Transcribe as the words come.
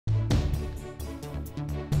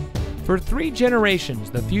For 3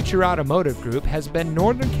 generations, the Future Automotive Group has been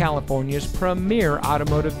Northern California's premier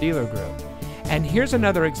automotive dealer group. And here's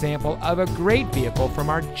another example of a great vehicle from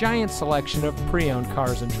our giant selection of pre-owned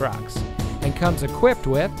cars and trucks. And comes equipped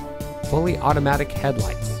with fully automatic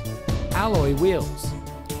headlights, alloy wheels,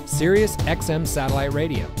 Sirius XM satellite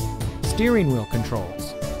radio, steering wheel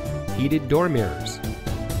controls, heated door mirrors,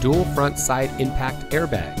 dual front side impact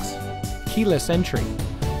airbags, keyless entry,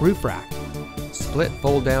 roof rack, split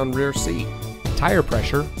fold-down rear seat, tire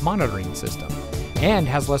pressure monitoring system, and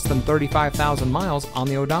has less than 35,000 miles on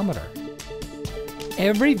the odometer.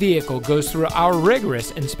 Every vehicle goes through our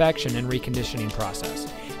rigorous inspection and reconditioning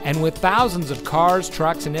process. And with thousands of cars,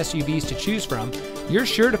 trucks, and SUVs to choose from, you're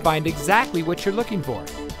sure to find exactly what you're looking for.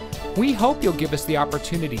 We hope you'll give us the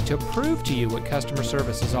opportunity to prove to you what customer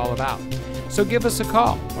service is all about. So give us a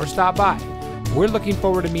call or stop by. We're looking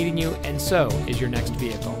forward to meeting you, and so is your next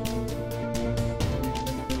vehicle.